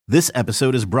This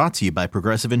episode is brought to you by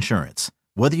Progressive Insurance.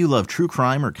 Whether you love true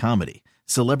crime or comedy,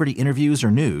 celebrity interviews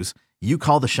or news, you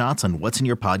call the shots on what's in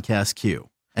your podcast queue.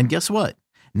 And guess what?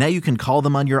 Now you can call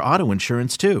them on your auto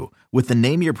insurance too with the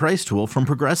Name Your Price tool from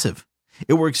Progressive.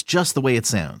 It works just the way it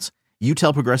sounds. You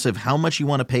tell Progressive how much you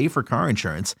want to pay for car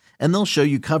insurance, and they'll show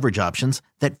you coverage options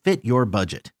that fit your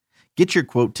budget. Get your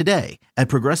quote today at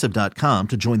Progressive.com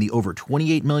to join the over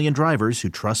 28 million drivers who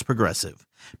trust Progressive.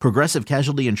 Progressive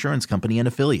Casualty Insurance Company and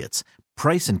Affiliates.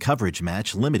 Price and coverage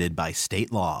match limited by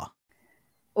state law.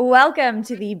 Welcome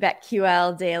to the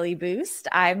BetQL Daily Boost.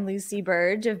 I'm Lucy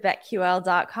Burge of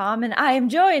BetQL.com, and I am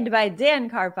joined by Dan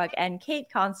Karpuk and Kate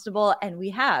Constable, and we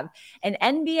have an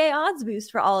NBA odds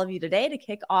boost for all of you today to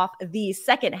kick off the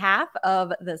second half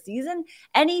of the season.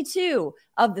 Any two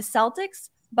of the Celtics,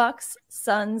 Bucks,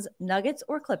 Suns, Nuggets,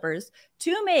 or Clippers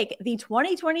to make the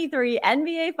 2023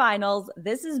 NBA Finals.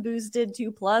 This is boosted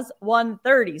to plus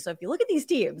 130. So if you look at these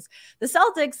teams, the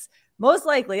Celtics, most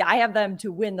likely I have them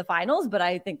to win the finals, but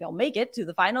I think they'll make it to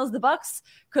the finals. The Bucks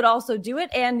could also do it.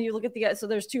 And you look at so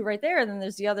there's two right there. And then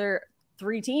there's the other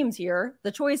three teams here.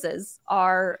 The choices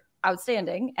are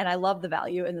outstanding. And I love the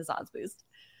value in this odds boost.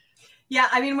 Yeah.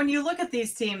 I mean, when you look at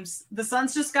these teams, the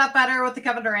Suns just got better with the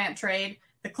Kevin Durant trade.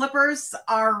 The Clippers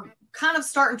are kind of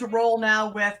starting to roll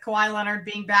now with Kawhi Leonard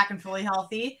being back and fully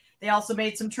healthy. They also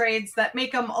made some trades that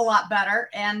make them a lot better.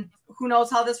 And who knows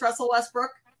how this Russell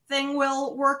Westbrook thing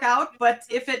will work out. But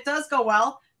if it does go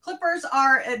well, Clippers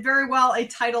are very well a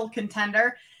title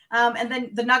contender. And then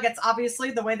the Nuggets,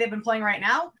 obviously, the way they've been playing right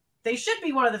now, they should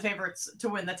be one of the favorites to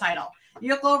win the title. You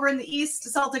look over in the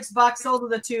East, Celtics, Bucks, those are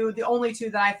the only two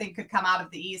that I think could come out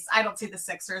of the East. I don't see the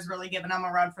Sixers really giving them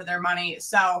a run for their money.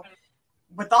 So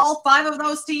with all five of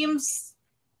those teams,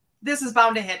 this is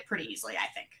bound to hit pretty easily,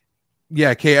 I think.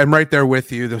 Yeah, Kate, I'm right there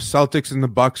with you. The Celtics and the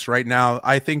Bucks right now,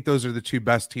 I think those are the two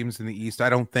best teams in the East. I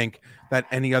don't think that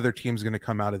any other team is going to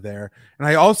come out of there. And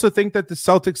I also think that the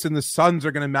Celtics and the Suns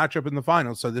are going to match up in the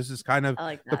finals. So this is kind of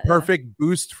the perfect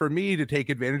boost for me to take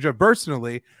advantage of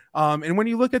personally. And when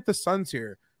you look at the Suns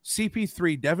here,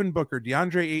 CP3, Devin Booker,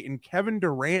 DeAndre Ayton, Kevin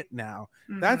Durant now,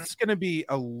 that's going to be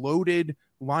a loaded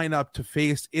lineup to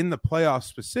face in the playoffs,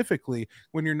 specifically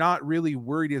when you're not really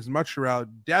worried as much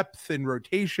around depth and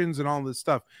rotations and all this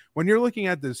stuff. When you're looking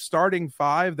at the starting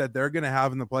five that they're going to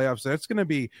have in the playoffs, that's going to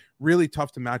be really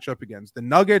tough to match up against. The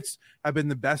Nuggets have been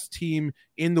the best team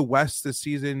in the West this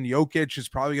season. Jokic is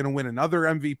probably going to win another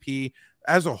MVP.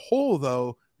 As a whole,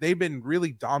 though, they've been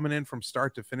really dominant from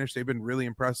start to finish. They've been really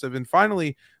impressive. And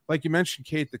finally, like you mentioned,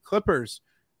 Kate, the Clippers,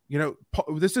 you know,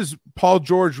 this is Paul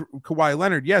George, Kawhi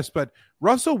Leonard, yes, but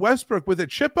Russell Westbrook with a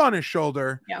chip on his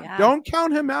shoulder, don't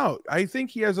count him out. I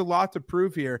think he has a lot to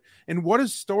prove here. And what a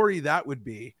story that would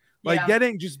be. Like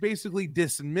getting just basically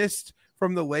dismissed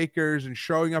from the Lakers and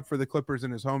showing up for the Clippers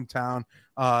in his hometown.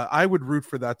 I would root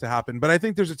for that to happen. But I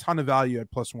think there's a ton of value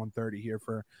at plus 130 here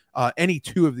for any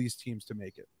two of these teams to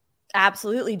make it.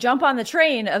 Absolutely. Jump on the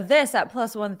train of this at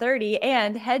plus 130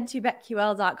 and head to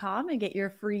BetQL.com and get your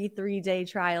free 3-day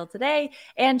trial today,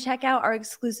 and check out our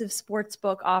exclusive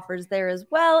sportsbook offers there as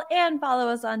well. And follow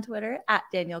us on Twitter at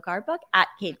Daniel Karpuk, at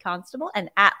Kate Constable, and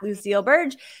at Lucille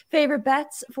Burge. Favorite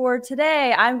bets for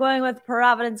today. I'm going with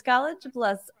Providence College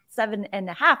plus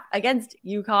 7.5 against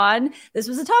UConn. This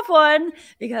was a tough one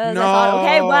because I thought,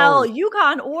 okay, well,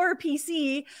 UConn or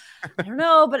PC, I don't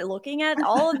know, but looking at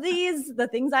all of these, the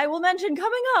things I will mention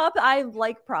coming up, I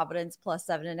like Providence plus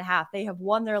 7.5. They have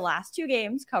won their last two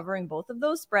games covering both of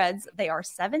those spreads. They are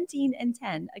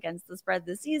 17-10 against the spread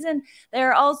this season. They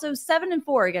are also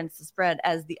 7-4 against the spread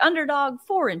as the underdog,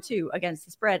 4-2 against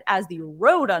the spread as the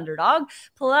road underdog.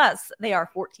 Plus, they are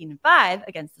 14-5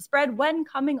 against the spread when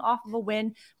coming off of a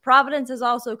win. Providence has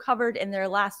also covered in their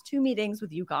last two meetings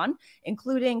with UConn,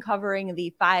 including covering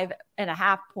the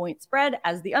 5.5 point spread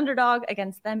as the underdog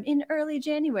against them in early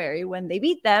January when they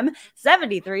beat them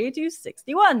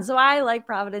 73-61. So I like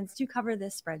Providence to cover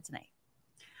this spread tonight.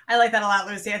 I like that a lot,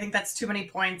 Lucy. I think that's too many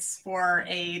points for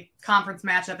a conference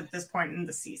matchup at this point in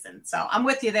the season. So I'm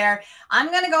with you there. I'm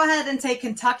going to go ahead and take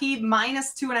Kentucky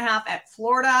minus 2.5 at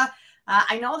Florida.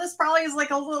 I know this probably is like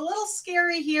a little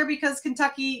scary here because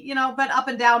Kentucky, been up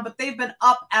and down, but they've been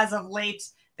up as of late.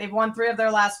 They've won 3 of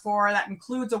their last 4. That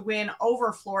includes a win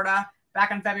over Florida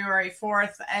back on February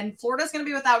 4th. And Florida's going to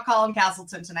be without Colin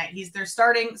Castleton tonight. He's their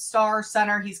starting star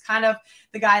center. He's kind of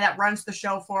the guy that runs the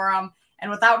show for them. And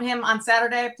without him on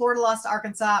Saturday, Florida lost to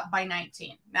Arkansas by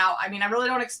 19. Now, I really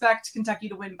don't expect Kentucky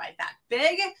to win by that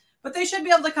big, but they should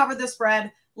be able to cover the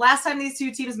spread. Last time these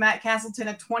two teams met, Castleton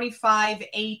had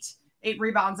 25-8. 8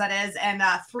 rebounds, that is, and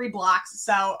 3 blocks.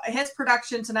 So his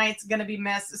production tonight's going to be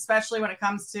missed, especially when it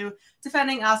comes to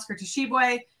defending Oscar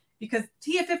Tshiebwe. because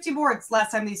he had 50 boards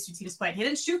last time these two teams played. He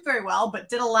didn't shoot very well, but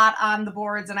did a lot on the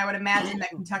boards, and I would imagine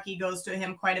that Kentucky goes to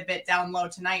him quite a bit down low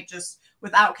tonight, just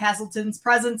without Castleton's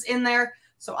presence in there.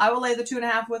 So I will lay the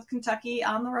 2.5 with Kentucky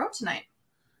on the road tonight.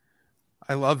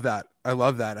 I love that. I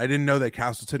didn't know that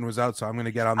Castleton was out, so I'm going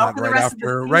to get on Out that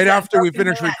for right after we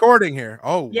finish recording here.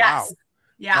 Oh, yes. Wow.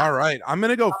 Yeah. All right. I'm going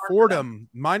to go Fordham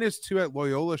 -2 at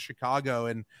Loyola Chicago,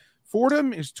 and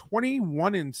Fordham is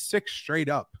 21-6 straight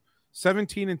up,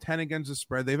 17-10 against the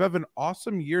spread. They've had an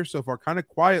awesome year so far, kind of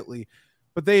quietly,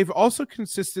 but they've also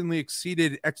consistently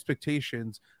exceeded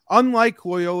expectations. Unlike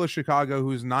Loyola Chicago,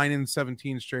 who's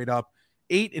 9-17 straight up,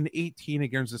 8-18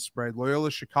 against the spread.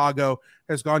 Loyola Chicago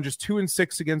has gone just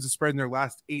 2-6 against the spread in their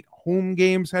last 8 home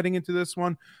games heading into this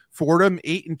one. Fordham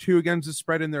 8-2 against the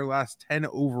spread in their last 10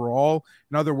 overall.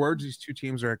 In other words, these two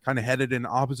teams are kind of headed in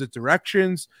opposite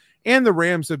directions, and the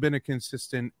Rams have been a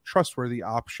consistent, trustworthy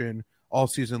option all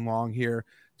season long here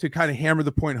to kind of hammer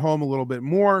the point home a little bit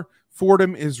more.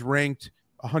 Fordham is ranked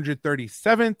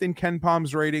 137th in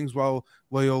KenPom's ratings, while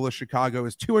Loyola Chicago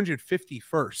is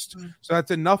 251st. So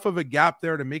that's enough of a gap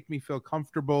there to make me feel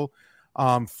comfortable.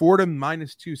 Fordham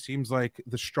 -2 seems like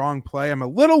the strong play. I'm a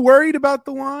little worried about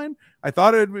the line. I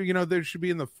thought there should be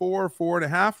in the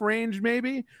 4.5 range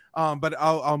maybe, but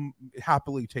I'll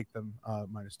happily take them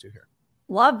 -2 here.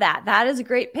 Love that. That is a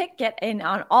great pick. Get in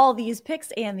on all these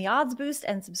picks and the odds boost,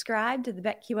 and subscribe to the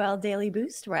BetQL Daily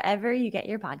Boost wherever you get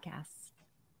your podcasts.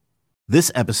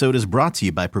 This episode is brought to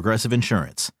you by Progressive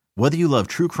Insurance. Whether you love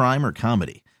true crime or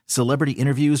comedy, celebrity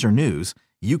interviews or news,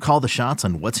 you call the shots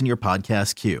on what's in your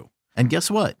podcast queue. And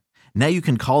guess what? Now you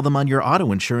can call them on your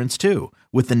auto insurance too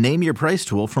with the Name Your Price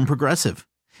tool from Progressive.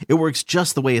 It works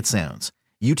just the way it sounds.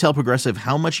 You tell Progressive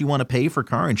how much you want to pay for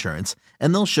car insurance,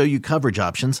 and they'll show you coverage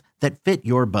options that fit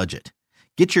your budget.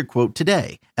 Get your quote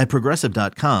today at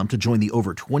Progressive.com to join the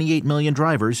over 28 million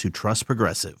drivers who trust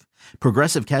Progressive.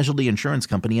 Progressive Casualty Insurance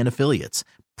Company and Affiliates.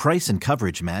 Price and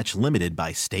coverage match limited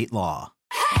by state law.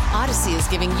 Odyssey is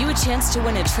giving you a chance to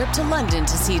win a trip to London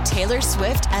to see Taylor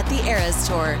Swift at the Eras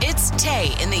Tour. It's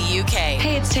Tay in the UK.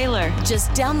 Hey, it's Taylor.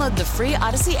 Just download the free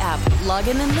Odyssey app, log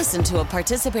in and listen to a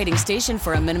participating station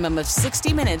for a minimum of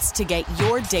 60 minutes to get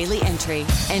your daily entry.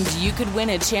 And you could win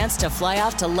a chance to fly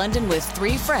off to London with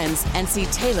 3 friends and see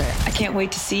Taylor. I can't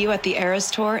wait to see you at the Eras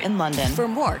Tour in London. For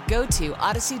more, go to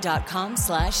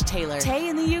odyssey.com/Taylor. Tay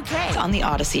in the UK. It's on the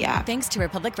Odyssey app. Thanks to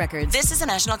Republic Records. This is a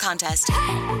national contest.